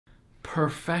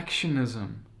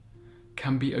perfectionism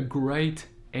can be a great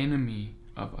enemy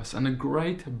of us and a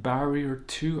great barrier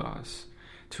to us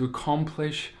to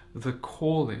accomplish the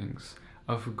callings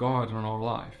of God in our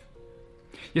life.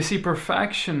 You see,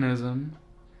 perfectionism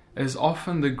is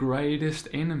often the greatest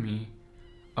enemy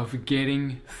of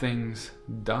getting things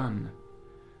done.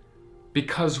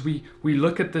 Because we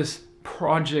look at this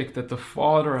project that the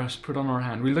Father has put on our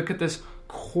hand, we look at this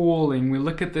calling, we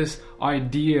look at this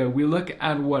idea, we look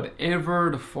at whatever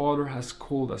the Father has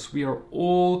called us. We are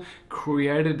all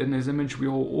created in His image, we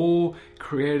are all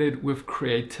created with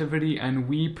creativity, and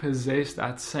we possess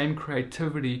that same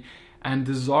creativity and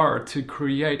desire to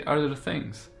create other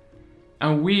things.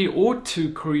 And we ought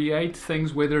to create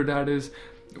things, whether that is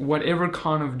whatever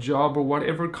kind of job or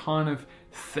whatever kind of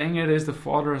thing it is the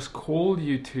Father has called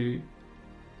you to.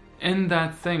 In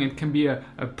that thing, it can be a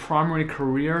primary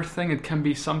career thing, it can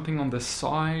be something on the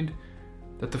side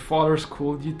that the Father has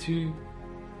called you to.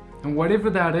 And whatever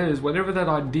that is, whatever that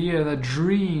idea, that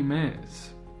dream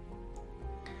is,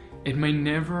 it may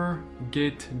never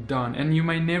get done. And you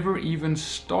may never even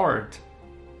start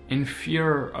in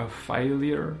fear of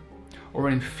failure, or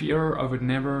in fear of it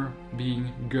never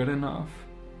being good enough,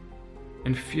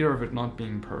 in fear of it not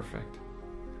being perfect.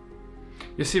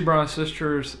 You see, brothers and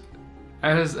sisters,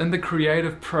 as in the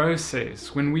creative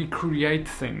process, when we create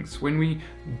things, when we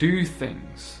do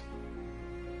things,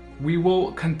 we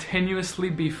will continuously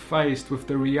be faced with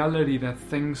the reality that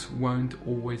things won't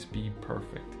always be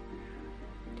perfect.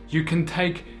 You can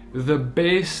take the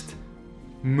best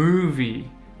movie,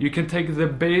 you can take the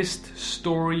best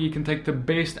story, you can take the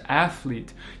best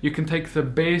athlete, you can take the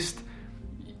best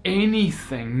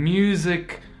anything,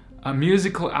 music, a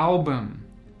musical album,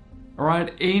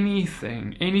 alright,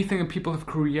 anything that people have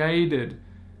created.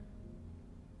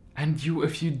 And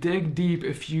if you dig deep,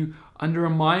 if you under a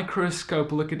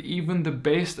microscope look at even the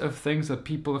best of things that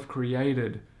people have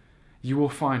created, you will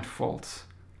find faults.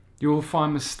 You will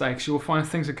find mistakes. You will find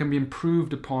things that can be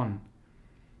improved upon.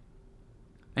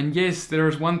 And yes, there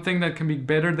is one thing that can be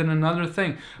better than another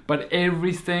thing, but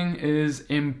everything is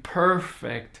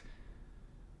imperfect.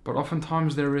 But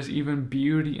oftentimes there is even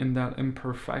beauty in that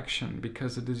imperfection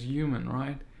because it is human,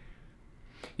 right?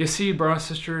 You see, brothers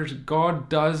and sisters, God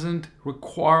doesn't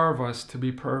require of us to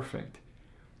be perfect.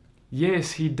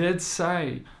 Yes, He did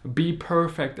say, be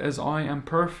perfect as I am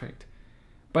perfect.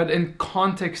 But in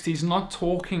context, He's not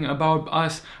talking about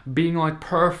us being like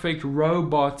perfect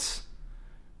robots,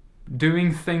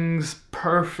 doing things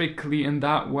perfectly in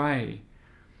that way.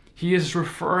 He is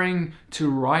referring to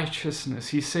righteousness.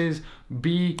 He says,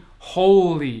 be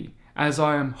holy as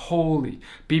I am holy.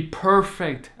 Be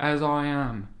perfect as I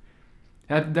am.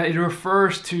 That it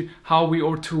refers to how we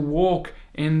ought to walk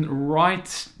in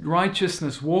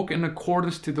righteousness, walk in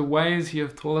accordance to the ways He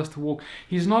has told us to walk.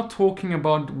 He's not talking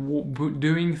about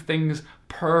doing things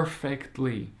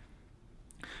perfectly.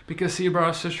 Because see,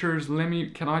 brothers and sisters,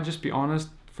 can I just be honest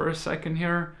for a second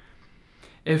here?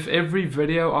 If every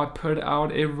video I put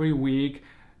out every week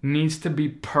needs to be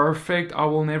perfect, I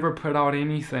will never put out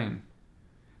anything.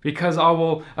 Because I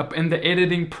will, in the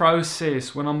editing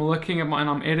process, when I'm looking at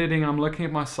I'm editing, I'm looking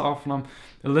at myself and I'm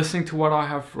listening to what I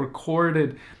have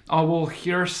recorded, I will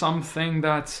hear something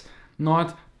that's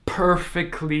not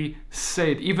perfectly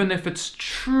said, even if it's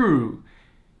true,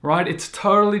 right? It's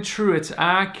totally true, it's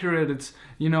accurate, it's,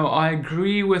 I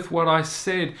agree with what I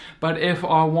said, but if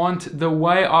I want the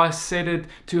way I said it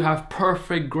to have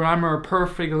perfect grammar,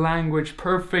 perfect language,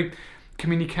 perfect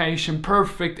communication,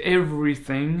 perfect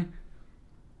everything,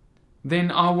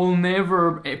 then I will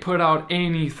never put out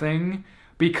anything,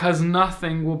 because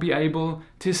nothing will be able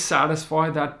to satisfy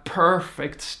that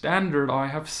perfect standard I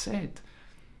have set.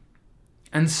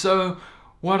 And so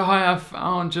what I have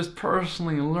found, just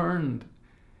personally learned,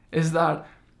 is that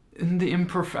in the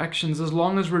imperfections, as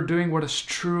long as we're doing what is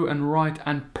true and right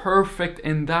and perfect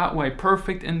in that way,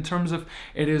 perfect in terms of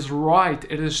it is right,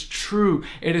 it is true,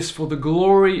 it is for the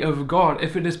glory of God,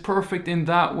 if it is perfect in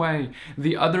that way,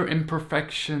 the other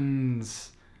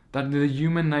imperfections that the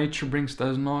human nature brings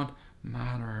does not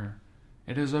matter.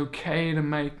 It is okay to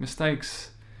make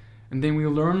mistakes, and then we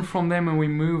learn from them and we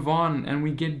move on and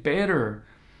we get better.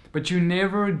 But you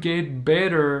never get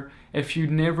better if you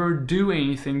never do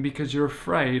anything because you're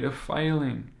afraid of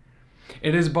failing.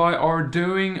 It is by our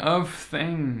doing of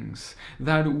things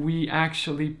that we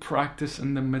actually practice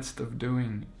in the midst of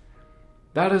doing.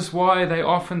 That is why they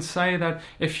often say that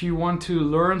if you want to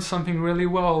learn something really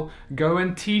well, go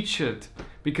and teach it.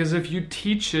 Because if you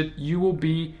teach it, you will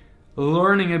be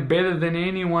learning it better than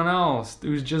anyone else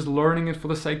who's just learning it for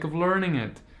the sake of learning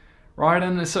it. Right?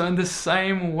 And so in the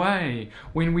same way,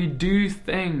 when we do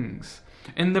things,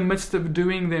 In the midst of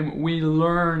doing them, we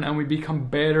learn and we become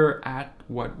better at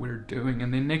what we're doing.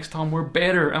 And then next time we're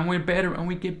better and we're better and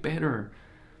we get better.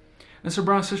 And so,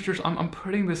 brothers and sisters, I'm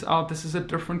putting this out. This is a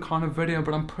different kind of video,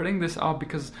 but I'm putting this out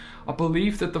because I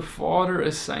believe that the Father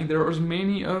is saying there are as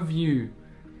many of you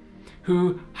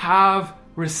who have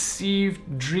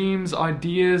received dreams,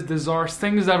 ideas, desires,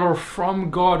 things that are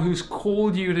from God, who's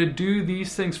called you to do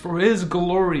these things for His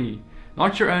glory,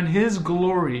 not your own, His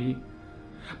glory.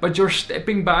 But you're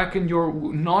stepping back and you're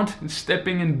not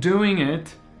stepping and doing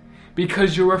it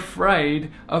because you're afraid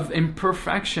of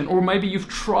imperfection. Or maybe you've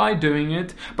tried doing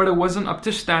it, but it wasn't up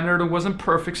to standard, it wasn't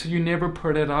perfect, so you never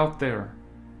put it out there.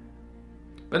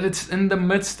 But it's in the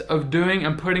midst of doing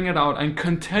and putting it out and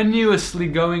continuously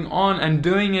going on and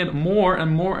doing it more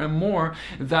and more and more,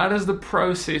 that is the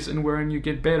process in wherein you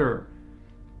get better.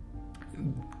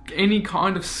 Any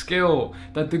kind of skill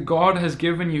that the God has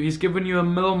given you, He's given you a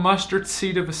little mustard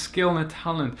seed of a skill and a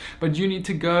talent, but you need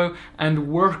to go and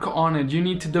work on it. You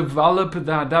need to develop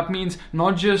that. That means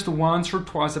not just once or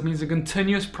twice, that means a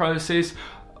continuous process,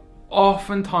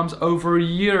 oftentimes over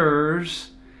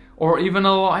years or even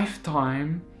a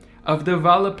lifetime of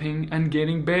developing and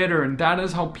getting better. And that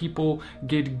is how people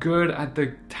get good at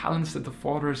the talents that the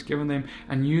Father has given them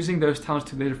and using those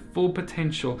talents to their full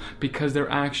potential, because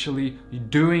they're actually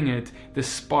doing it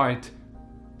despite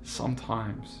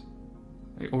sometimes,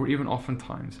 or even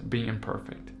oftentimes, being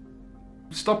imperfect.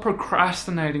 Stop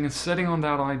procrastinating and sitting on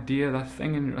that idea, that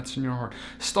thing that's in your heart.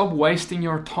 Stop wasting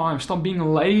your time. Stop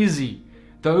being lazy.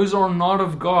 Those are not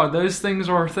of God. Those things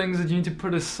are things that you need to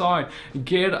put aside.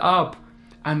 Get up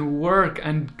and work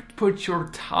and put your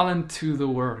talent to the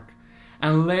work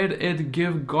and let it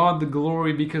give God the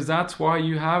glory, because that's why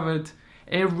you have it.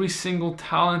 Every single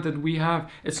talent that we have,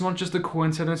 it's not just a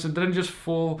coincidence. It didn't just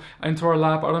fall into our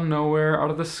lap out of nowhere, out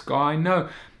of the sky. No,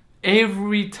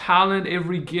 every talent,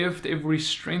 every gift, every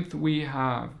strength we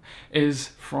have is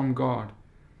from God.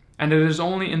 And it is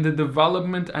only in the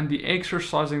development and the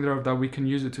exercising thereof that we can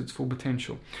use it to its full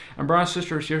potential. And brothers and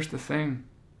sisters, here's the thing.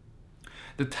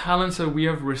 The talents that we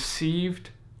have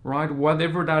received, right,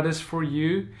 whatever that is for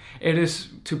you, it is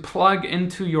to plug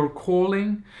into your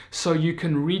calling so you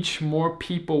can reach more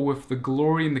people with the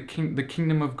glory and the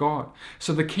kingdom of God.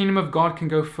 So the kingdom of God can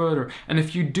go further. And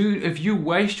if you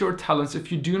waste your talents,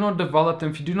 if you do not develop them,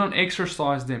 if you do not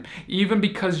exercise them, even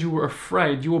because you were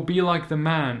afraid, you will be like the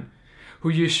man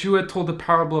who Yeshua told the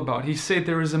parable about. He said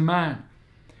there is a man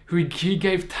who he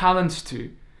gave talents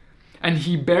to, and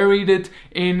he buried it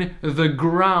in the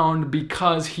ground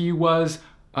because he was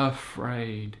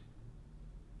afraid.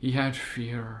 He had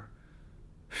fear.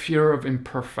 Fear of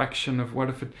imperfection, of what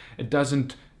if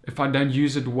if I don't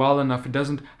use it well enough, it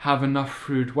doesn't have enough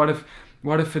fruit. What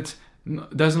if it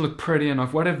doesn't look pretty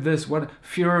enough?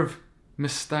 Fear of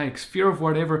mistakes, fear of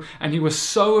whatever. And he was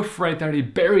so afraid that he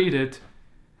buried it,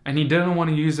 and he didn't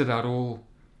want to use it at all.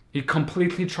 He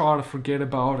completely tried to forget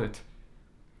about it.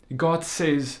 God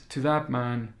says to that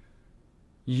man,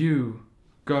 you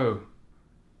go.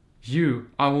 You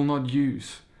I will not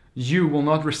use. You will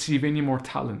not receive any more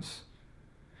talents.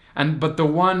 But the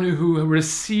one who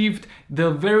received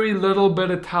the very little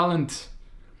bit of talent,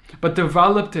 but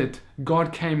developed it,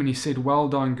 God came and He said, well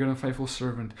done, good and faithful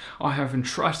servant. I have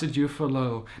entrusted you for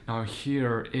little. Now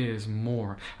here is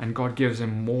more. And God gives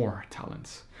him more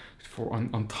talents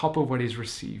on top of what he's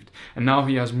received. And now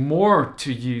he has more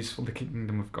to use for the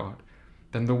kingdom of God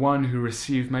than the one who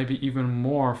received maybe even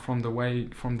more from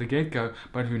the get-go,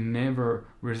 but who never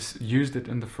used it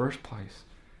in the first place.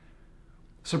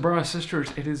 So brothers and sisters,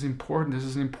 it is important. This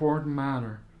is an important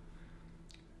matter.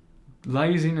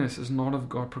 Laziness is not of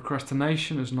God.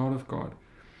 Procrastination is not of God.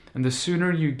 And the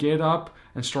sooner you get up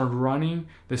and start running,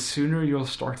 the sooner you'll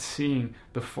start seeing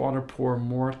the Father pour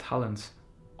more talents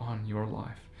on your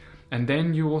life. And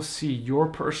then you will see your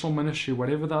personal ministry,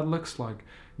 whatever that looks like,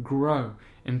 grow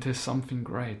into something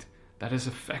great that is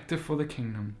effective for the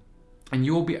kingdom. And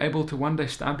you will be able to one day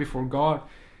stand before God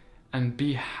and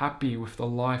be happy with the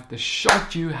life, the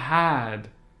shot you had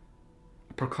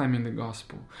proclaiming the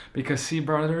gospel. Because see,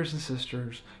 brothers and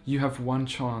sisters, you have one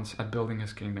chance at building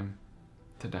His kingdom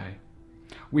today.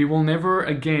 We will never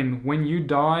again, when you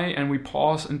die and we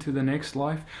pass into the next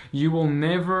life, you will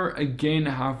never again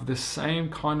have the same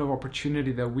kind of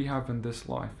opportunity that we have in this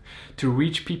life to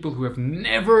reach people who have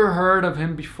never heard of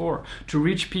Him before, to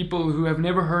reach people who have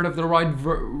never heard of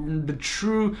the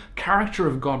true character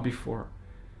of God before.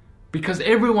 Because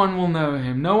everyone will know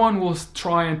Him. No one will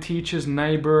try and teach his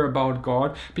neighbor about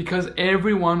God, because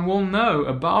everyone will know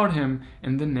about Him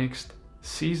in the next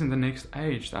season, the next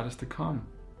age that is to come.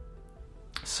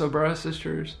 So brothers and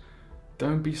sisters,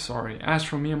 don't be sorry. As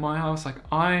for me and my house, like,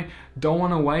 I don't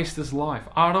want to waste this life.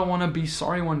 I don't want to be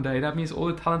sorry one day. That means all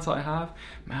the talents I have,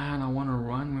 man, I want to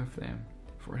run with them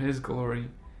for His glory,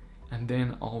 and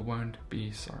then I won't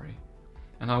be sorry.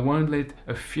 And I won't let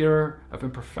a fear of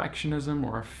imperfectionism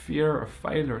or a fear of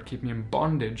failure keep me in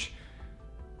bondage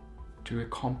to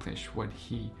accomplish what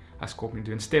He has called me to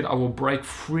do. Instead, I will break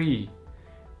free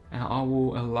and I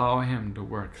will allow Him to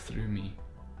work through me.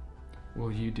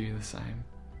 Will you do the same?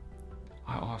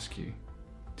 I ask you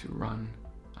to run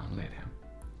and let Him.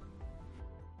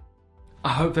 I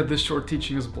hope that this short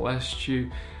teaching has blessed you.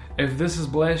 If this has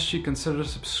blessed you, consider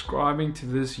subscribing to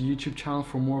this YouTube channel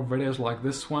for more videos like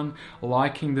this one,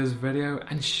 liking this video,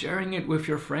 and sharing it with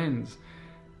your friends.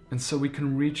 And so we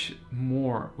can reach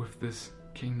more with this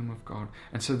kingdom of God.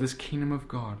 And so this kingdom of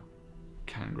God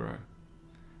can grow.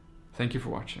 Thank you for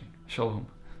watching. Shalom.